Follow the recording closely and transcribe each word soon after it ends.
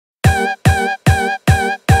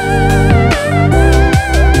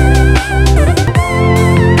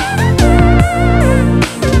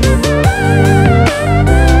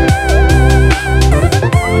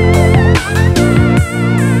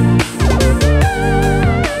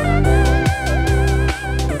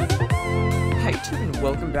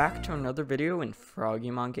another video in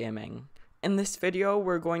Frogymon Gaming. In this video,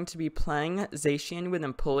 we're going to be playing Zacian with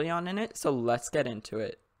Empoleon in it, so let's get into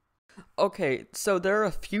it. Okay, so there are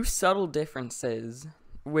a few subtle differences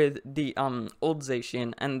with the old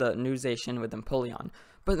Zacian and the new Zacian with Empoleon,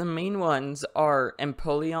 but the main ones are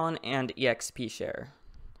Empoleon and EXP share.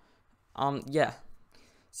 Yeah.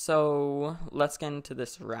 So let's get into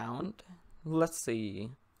this round. Let's see.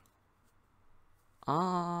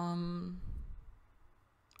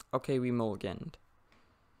 Okay, we mulliganed.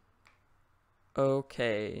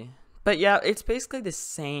 Okay. But yeah, it's basically the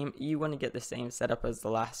same. You want to get the same setup as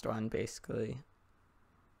the last one, basically.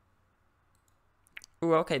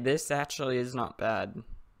 Ooh, okay, this actually is not bad.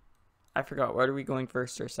 I forgot, what are we going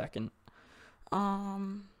first or second?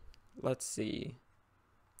 Let's see.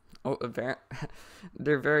 Oh,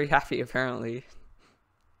 they're very happy, apparently.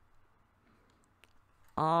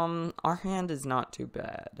 Our hand is not too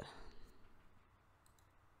bad.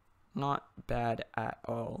 Not bad at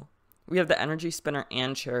all. We have the Energy Spinner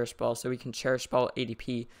and Cherish Ball, so we can Cherish Ball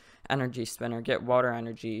ADP Energy Spinner, get Water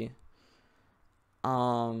Energy.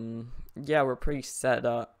 Yeah, we're pretty set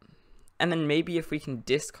up. And then maybe if we can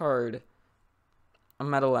discard a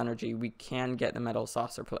Metal Energy, we can get the Metal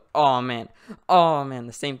Saucer play. Oh man,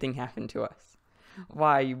 the same thing happened to us.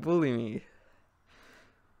 Why, you bully me?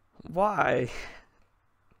 Why?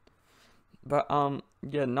 But,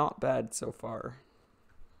 yeah, not bad so far.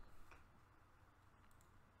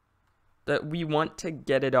 That we want to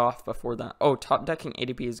get it off before that. Oh, top decking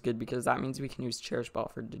ADP is good because that means we can use Cherish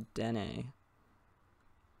Ball for Dedenne.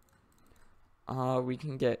 We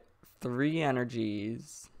can get 3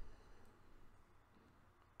 energies.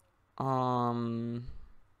 Attach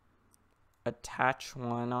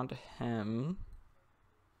one onto him.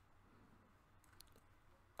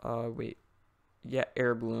 Wait. Yeah,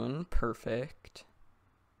 Air Balloon. Perfect.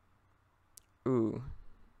 Ooh.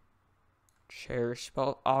 Cherish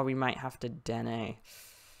Ball. Oh, we might have to Dedenne.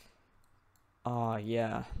 Oh,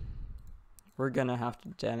 yeah. We're gonna have to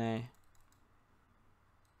Dedenne.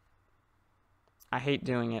 I hate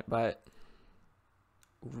doing it, but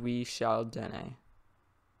we shall Dedenne.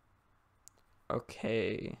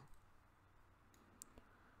 Okay.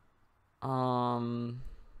 We'll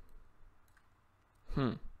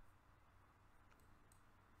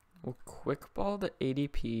Quick Ball the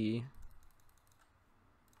ADP.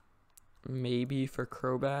 Maybe for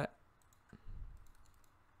Crobat.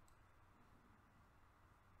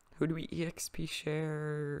 Who do we EXP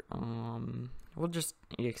share? We'll just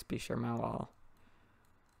EXP share Mawile.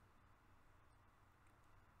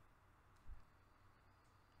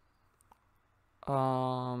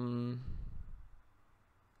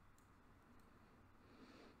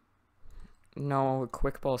 No,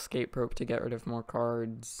 Quick Ball Escape Rope to get rid of more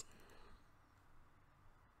cards.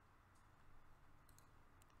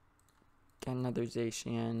 Get another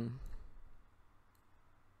Zacian.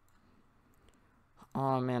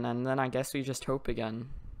 Oh man, and then I guess we just hope again.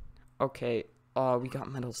 Okay, we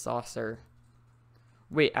got Metal Saucer.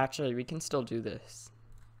 Wait, actually, we can still do this.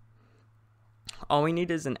 All we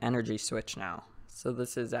need is an Energy Switch now. So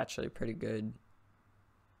this is actually pretty good.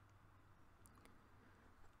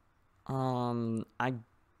 I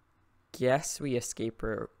guess we Escape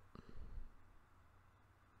Rope.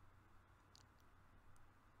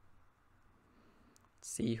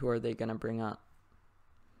 See, who are they gonna bring up?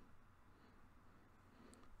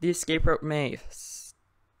 The Escape Rope may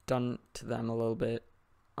stun to them a little bit.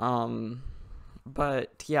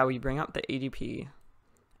 But yeah, we bring up the ADP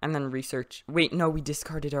and then research. Wait, no, we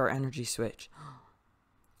discarded our Energy Switch.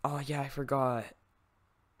 Oh yeah, I forgot.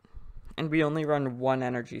 And we only run 1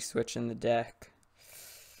 Energy Switch in the deck.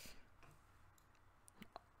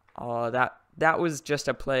 Oh, that was just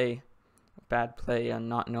a bad play on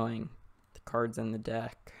not knowing the cards in the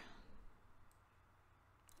deck.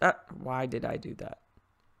 Why did I do that?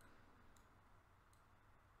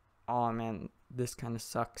 Oh man, this kind of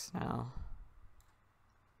sucks now.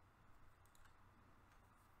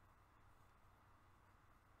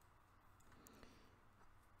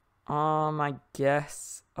 I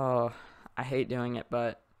guess, I hate doing it,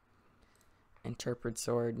 but Interpret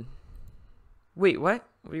Sword. Wait, what?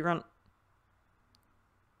 We run.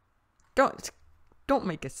 Don't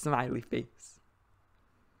make a smiley face.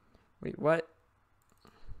 Wait, what?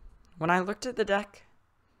 When I looked at the deck,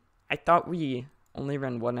 I thought we only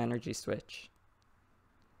ran 1 Energy Switch.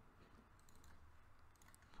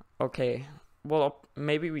 Okay, well,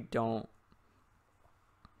 maybe we don't.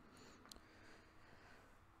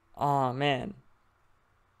 Oh man.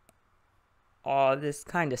 Oh, this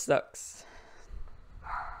kind of sucks.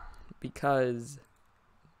 Because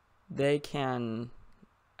they can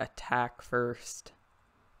attack first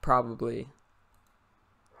Probably.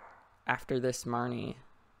 After this Marnie.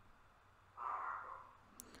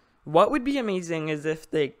 What would be amazing is if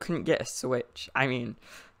they couldn't get a switch. I mean,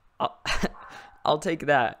 I'll take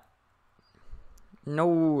that.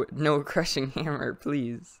 No crushing hammer,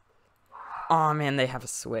 please. Oh man, they have a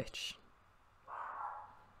switch.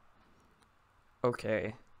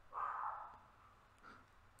 Okay.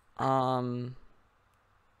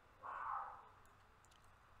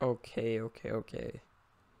 Okay.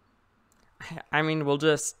 I mean, we'll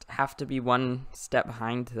just have to be one step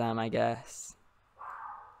behind them, I guess.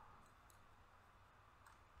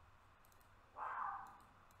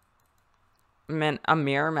 Man, a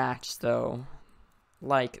mirror match, though.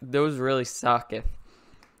 Like, those really suck if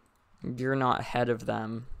you're not ahead of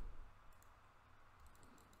them.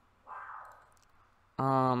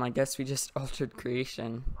 I guess we just altered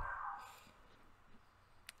creation.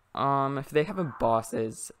 If they have a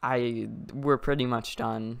bosses, we're pretty much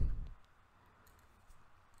done.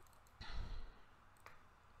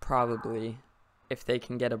 Probably. If they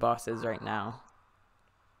can get a bosses right now.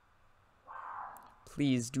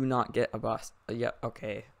 Please do not get a boss. Yeah,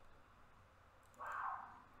 okay.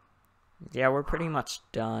 Yeah, we're pretty much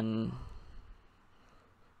done.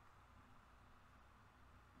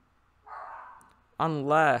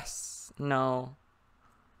 Unless, no.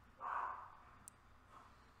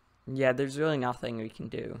 Yeah, there's really nothing we can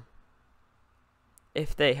do.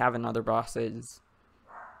 If they have another bosses.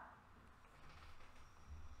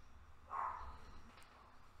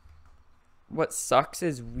 What sucks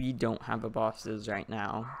is we don't have a bosses right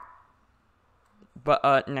now.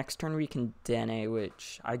 But next turn we can Dedenne,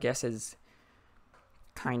 which I guess is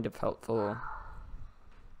kind of helpful.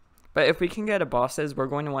 But if we can get a bosses, we're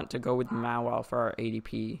going to want to go with Mawile for our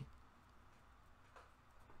ADP.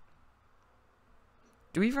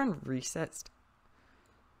 Do we run resets?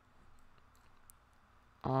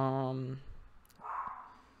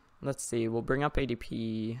 Let's see. We'll bring up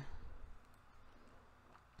ADP.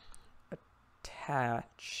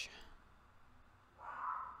 Attach.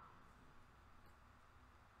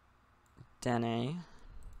 Dedenne.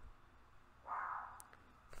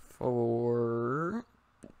 For...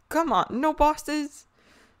 Come on, no bosses.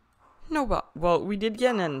 No well, we did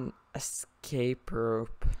get an escape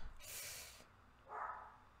rope.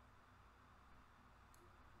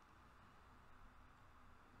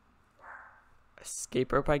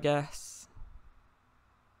 Escape rope, I guess.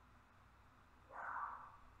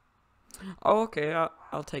 Oh, okay,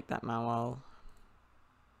 I'll take that Mawile.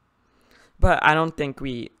 But I don't think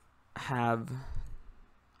we have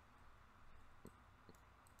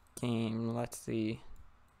game. Let's see.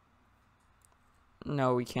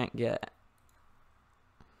 No, we can't get.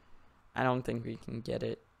 I don't think we can get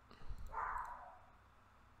it.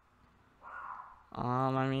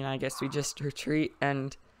 I mean, I guess we just retreat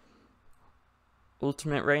and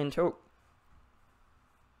ultimate rain choke.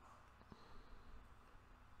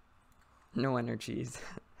 No energies.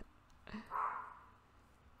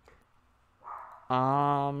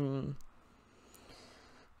 Yeah,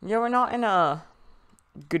 we're not in a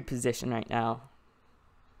good position right now.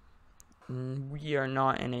 We are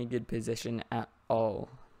not in a good position at all.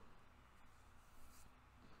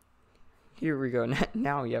 Here we go.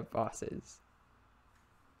 Now we have bosses.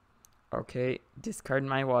 Okay, discard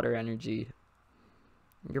my water energy.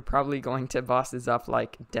 You're probably going to bosses up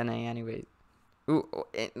like Dedenne anyway. Ooh,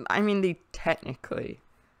 I mean, they technically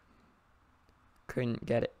couldn't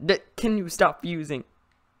get it. Can you stop using...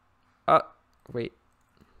 wait.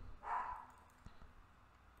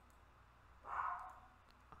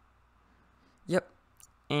 Yep.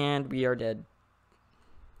 And we are dead.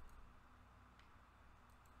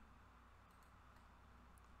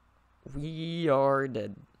 We are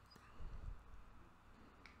dead.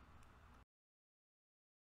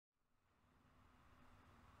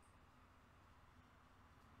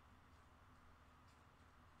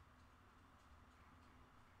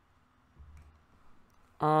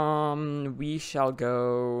 We shall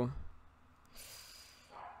go.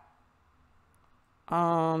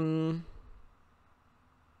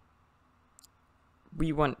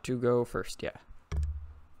 We want to go first, yeah.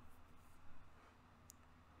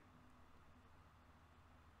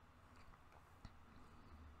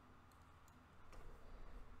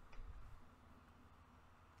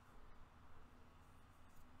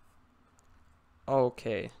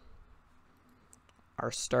 Okay.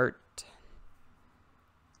 Our start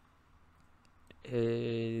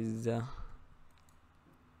is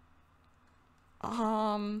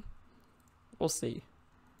we'll see.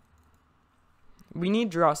 We need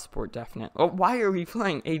draw support, definite. Oh, why are we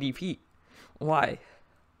playing ADP? Why?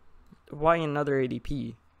 Why another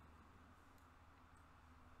ADP?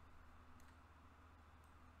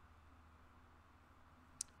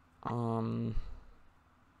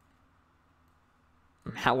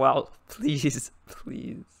 Well, please,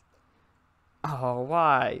 please. Oh,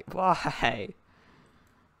 why? Why?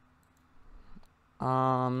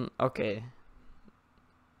 Okay.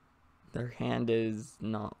 Their hand is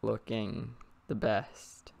not looking the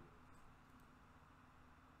best.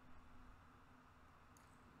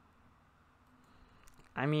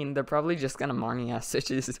 I mean, they're probably just gonna Marnie us,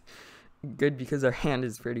 which is good because our hand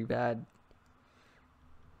is pretty bad.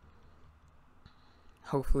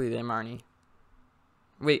 Hopefully they Marnie.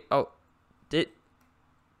 Wait, oh, did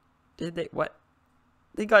they, what?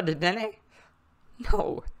 They got Dedenne?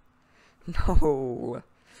 No. No.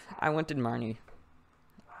 I wanted Marnie.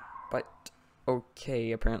 But,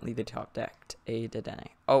 okay, apparently they top decked a Dedenne.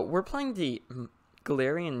 Oh, we're playing the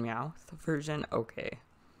Galarian Meowth version? Okay.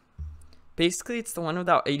 Basically, it's the one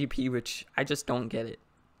without ADP, which I just don't get it.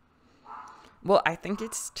 Well, I think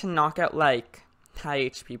it's to knock out, like, high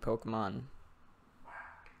HP Pokemon.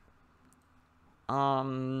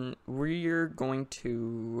 We're going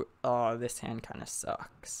to, oh, this hand kind of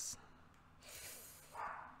sucks.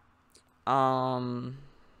 The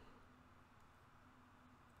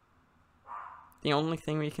only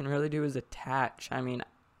thing we can really do is attach. I mean,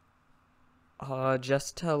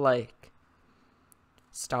 just to, like,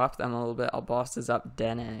 stop them a little bit, I'll bosses up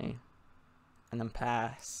Dedenne and then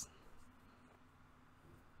pass.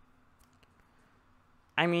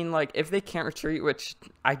 I mean, like, if they can't retreat, which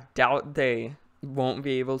I doubt they won't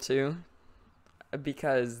be able to,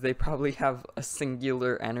 because they probably have a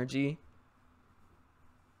singular energy.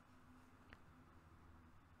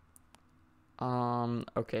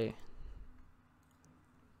 Okay.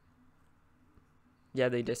 Yeah,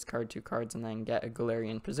 they discard 2 cards and then get a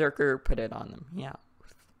Galarian Berserker, put it on them. Yeah.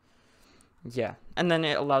 Yeah. And then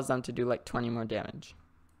it allows them to do like 20 more damage.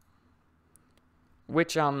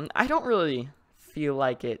 Which, I don't really feel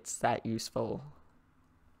like it's that useful.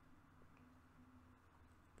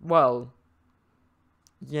 Well,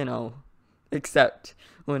 you know, except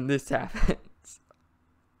when this happens.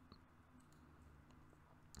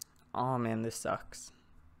 Oh man, this sucks.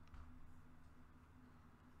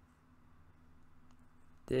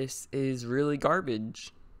 This is really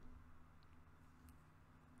garbage.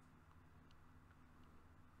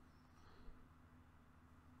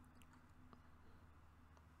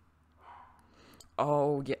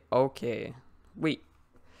 Oh, yeah, okay. Wait.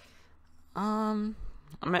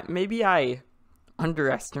 Maybe I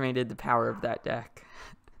underestimated the power of that deck.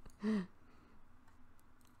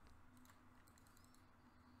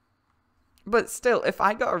 But still, if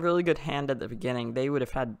I got a really good hand at the beginning, they would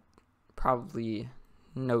have had probably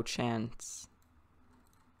no chance.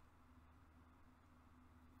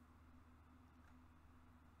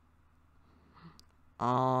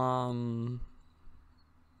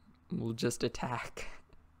 We'll just attack.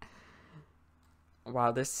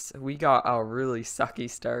 Wow, we got a really sucky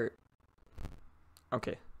start.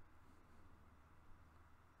 Okay.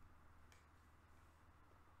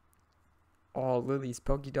 Oh, Lily's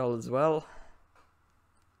Pokédoll as well.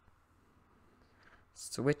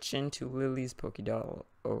 Switch into Lily's Pokédoll.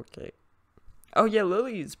 Okay. Oh yeah,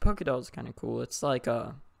 Lily's Pokédoll is kind of cool. It's like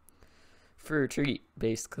a for a treat,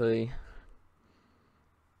 basically.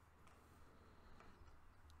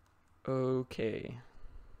 Okay.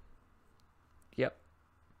 Yep.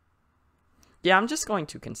 Yeah, I'm just going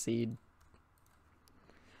to concede.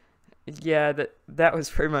 Yeah, that was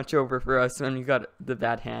pretty much over for us when we got the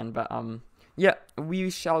bad hand, but yeah, we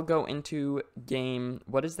shall go into game,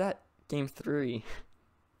 what is that? Game 3.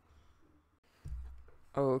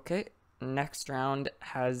 Okay, next round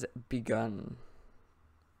has begun.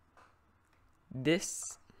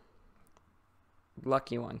 This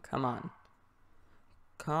lucky one, come on.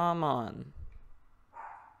 Come on.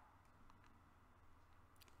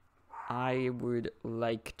 I would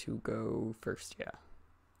like to go first, yeah.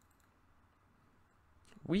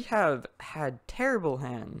 We have had terrible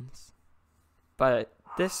hands, but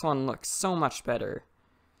this one looks so much better.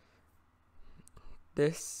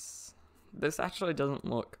 This actually doesn't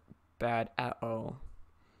look bad at all,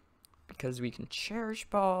 because we can Cherish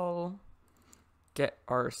Ball, get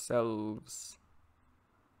ourselves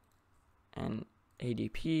an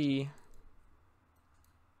ADP,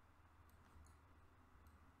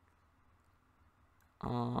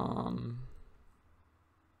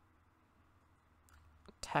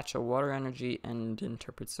 attach a water energy and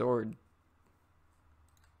interpret sword.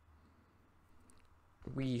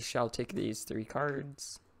 We shall take these 3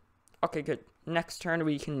 cards. Okay, good. Next turn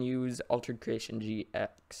we can use Altered Creation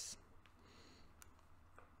GX.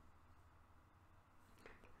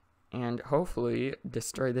 And hopefully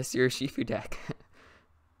destroy this Urshifu deck.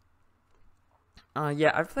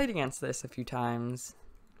 Yeah, I've played against this a few times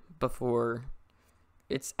before.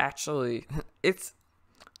 It's actually, it's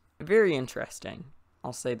very interesting.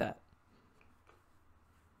 I'll say that.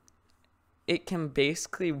 It can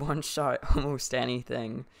basically one-shot almost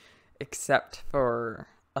anything except for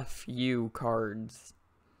a few cards.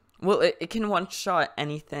 Well, it can one-shot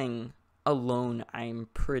anything alone, I'm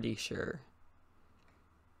pretty sure.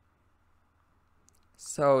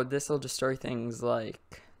 So this will destroy things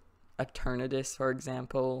like Eternatus, for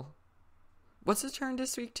example. What's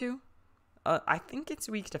Eternatus weak to? I think it's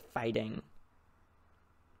weak to fighting.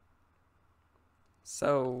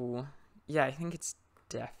 So, yeah, I think it's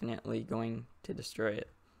definitely going to destroy it.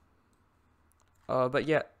 But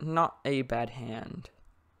yeah, not a bad hand.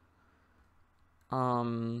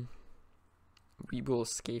 We will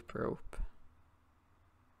Escape Rope.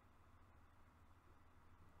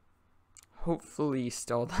 Hopefully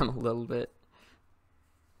stall them a little bit.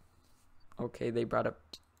 Okay, they brought up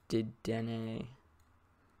Dedenne.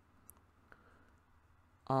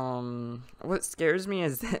 What scares me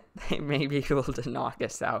is that they may be able to knock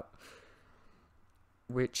us out,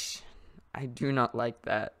 which I do not like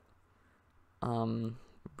that.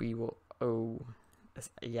 We will,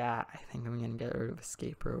 yeah, I think I'm gonna get rid of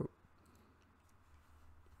Escape Rope.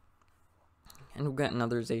 And we'll get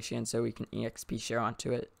another Zacian so we can EXP share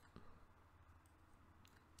onto it.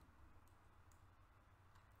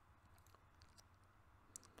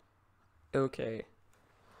 Okay.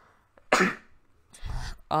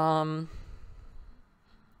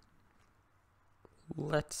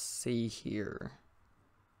 Let's see here.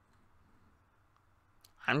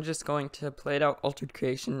 I'm just going to play it out Altered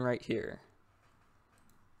Creation right here.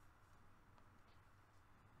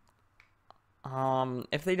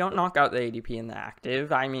 If they don't knock out the ADP in the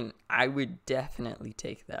active, I mean, I would definitely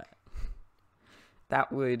take that.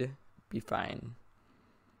 That would be fine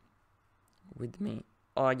with me.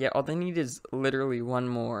 Oh, yeah, all they need is literally one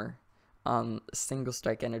more single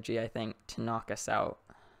strike energy, I think, to knock us out.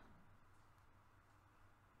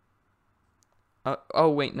 Oh,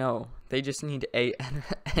 wait, no. They just need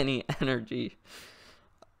any energy.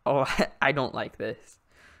 Oh, I don't like this.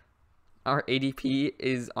 Our ADP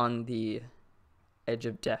is on the edge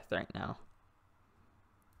of death right now.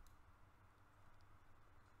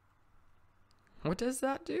 What does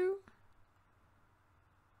that do?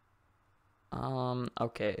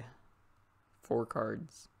 Okay. 4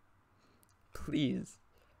 cards. Please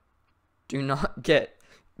do not get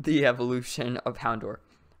the evolution of Houndour,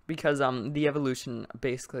 because the evolution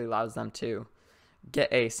basically allows them to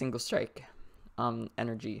get a single strike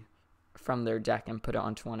energy from their deck and put it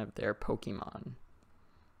onto one of their Pokemon.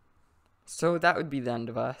 So that would be the end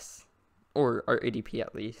of us, or our ADP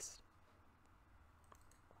at least.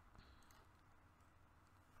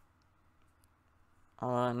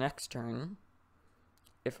 Next turn,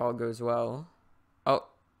 if all goes well. Oh.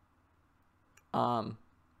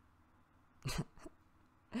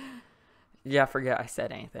 Yeah, forget I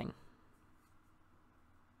said anything.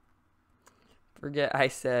 Forget I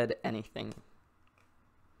said anything.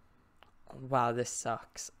 Wow, this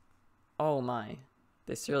sucks. Oh my.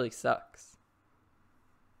 This really sucks.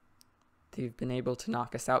 They've been able to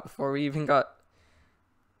knock us out before we even got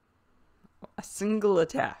a single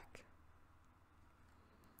attack.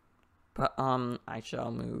 But, I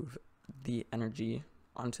shall move the energy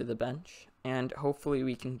onto the bench, and hopefully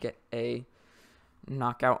we can get a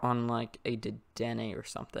knockout on, like, a Dedenne or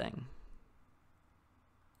something.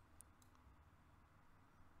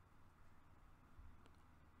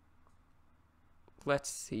 Let's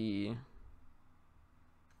see.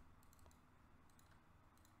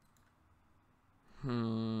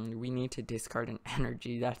 We need to discard an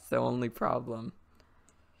energy, that's the only problem.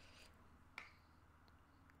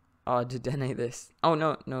 Dedenne this. Oh,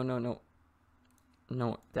 no.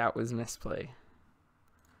 No, that was misplay.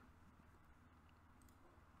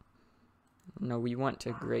 No, we want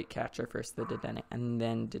to Great Catcher first, the Dedenne, and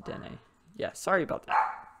then Dedenne. Yeah, sorry about that.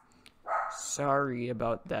 Sorry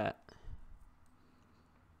about that.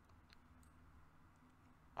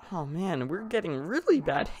 Oh, man, we're getting really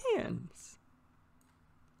bad hands.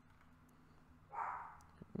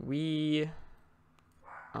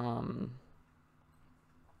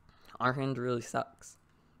 Our hand really sucks.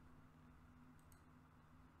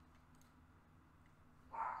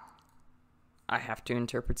 I have to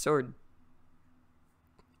interpret sword.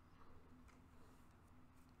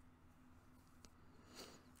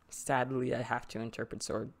 Sadly, I have to interpret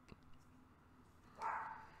sword.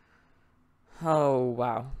 Oh,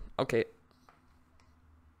 wow. Okay.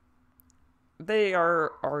 They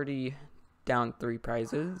are already down 3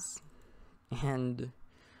 prizes and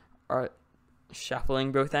are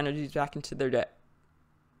shuffling both energies back into their deck.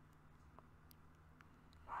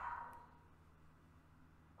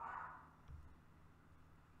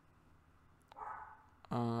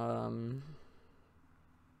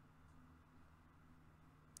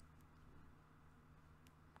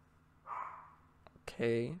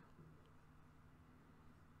 Okay.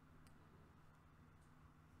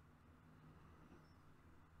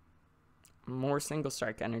 More single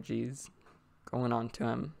strike energies going on to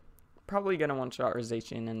him. Probably gonna one-shot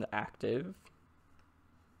Zacian in the active.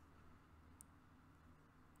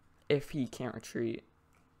 If he can't retreat.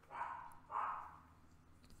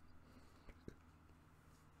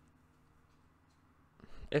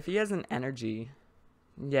 If he has an energy,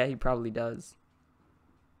 yeah, he probably does.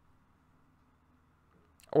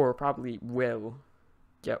 Or probably will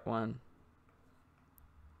get one.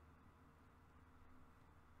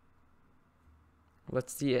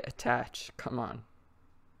 Let's see it attach. Come on.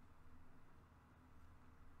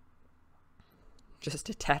 Just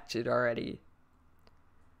attach it already.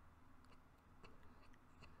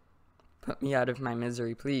 Put me out of my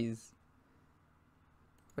misery, please.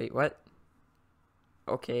 Wait, what?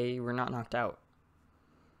 Okay, we're not knocked out.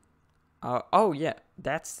 Oh yeah,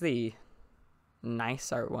 that's the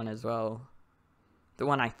nice art one as well. The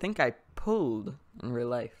one I think I pulled in real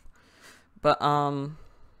life. But,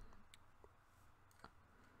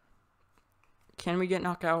 can we get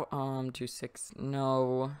knocked out? 2-6.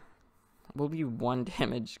 No. We'll be 1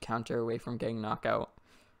 damage counter away from getting knocked out.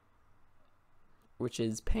 Which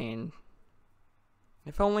is pain.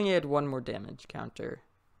 If only he had 1 more damage counter.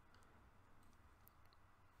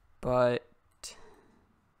 But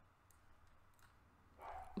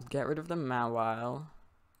get rid of the Mawile.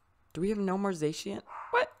 Do we have no more Zacian?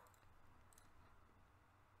 What?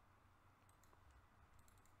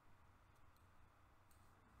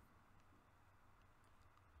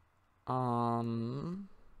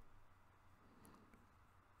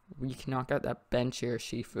 We can knock out that bench here,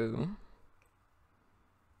 Shifu.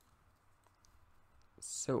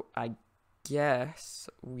 So I guess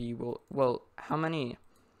we will. Well, how many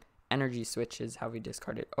energy switches have we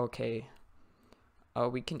discarded? Okay.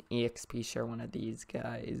 We can EXP share one of these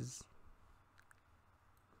guys.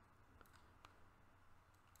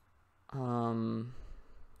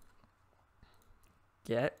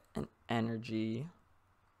 Get an energy.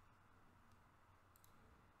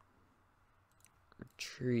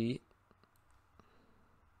 Retreat.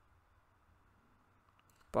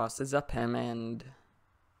 Bosses up him and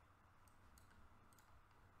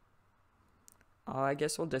I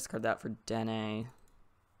guess we'll discard that for Dedenne.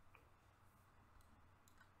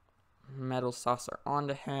 Metal Saucer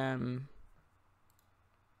onto him.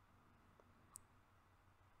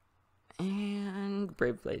 And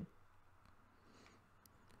Brave Blade.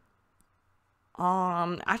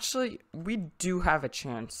 Actually, we do have a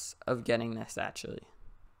chance of getting this, actually.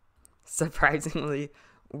 Surprisingly,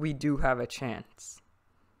 we do have a chance.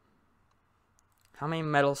 How many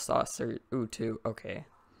Metal Saucer? Ooh, 2. Okay.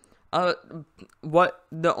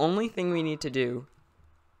 The only thing we need to do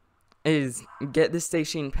is get the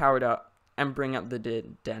station powered up and bring up the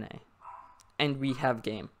Dedenne. And we have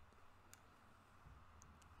game.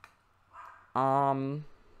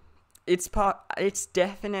 It's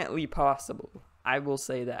definitely possible. I will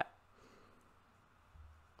say that.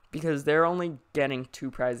 Because they're only getting 2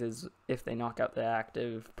 prizes if they knock out the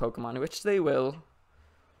active Pokemon, which they will.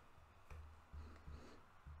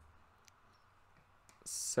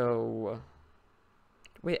 So,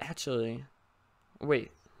 wait, actually,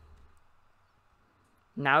 wait.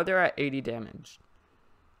 Now they're at 80 damage.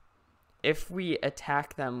 If we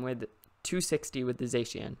attack them with 260 with the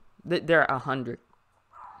Zacian, they're at 100.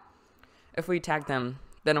 If we attack them,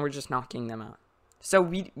 then we're just knocking them out. So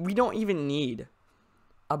we don't even need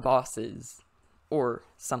a bosses or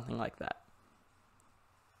something like that.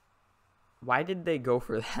 Why did they go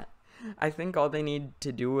for that? I think all they need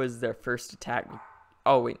to do was their first attack.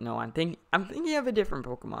 Oh wait, no, I'm thinking of a different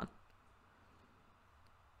Pokemon.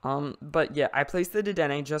 But yeah, I placed the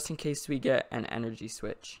Dedenne just in case we get an energy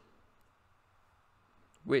switch.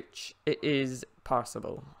 Which it is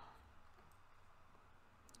possible.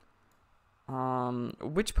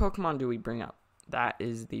 Which Pokemon do we bring up? That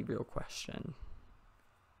is the real question.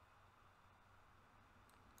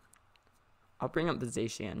 I'll bring up the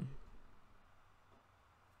Zacian.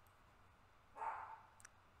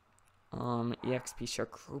 EXP share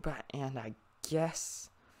Crobat, and I guess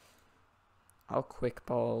I'll Quick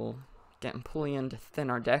Ball, get Empoleon to thin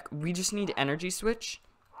our deck. We just need Energy Switch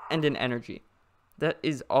and an energy. That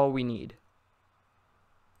is all we need.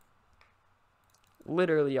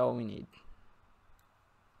 Literally all we need.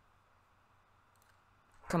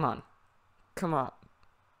 Come on. Come on.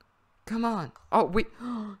 Come on. Oh, wait.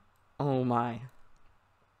 Oh, my.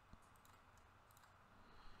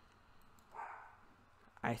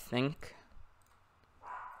 I think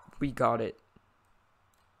We got it.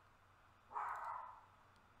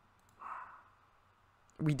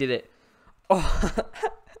 We did it. Oh,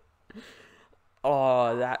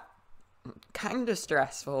 oh, that kind of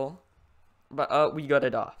stressful. But we got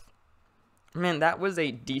it off. Man, that was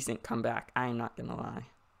a decent comeback. I'm not gonna lie.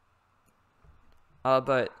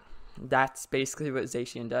 But that's basically what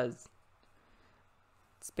Zacian does.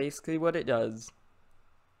 It's basically what it does.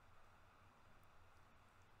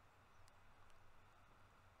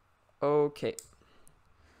 Okay.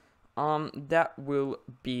 That will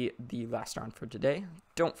be the last round for today.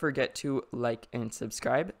 Don't forget to like and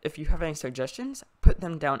subscribe. If you have any suggestions, put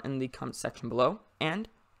them down in the comment section below, and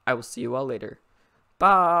I will see you all later.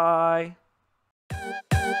 Bye!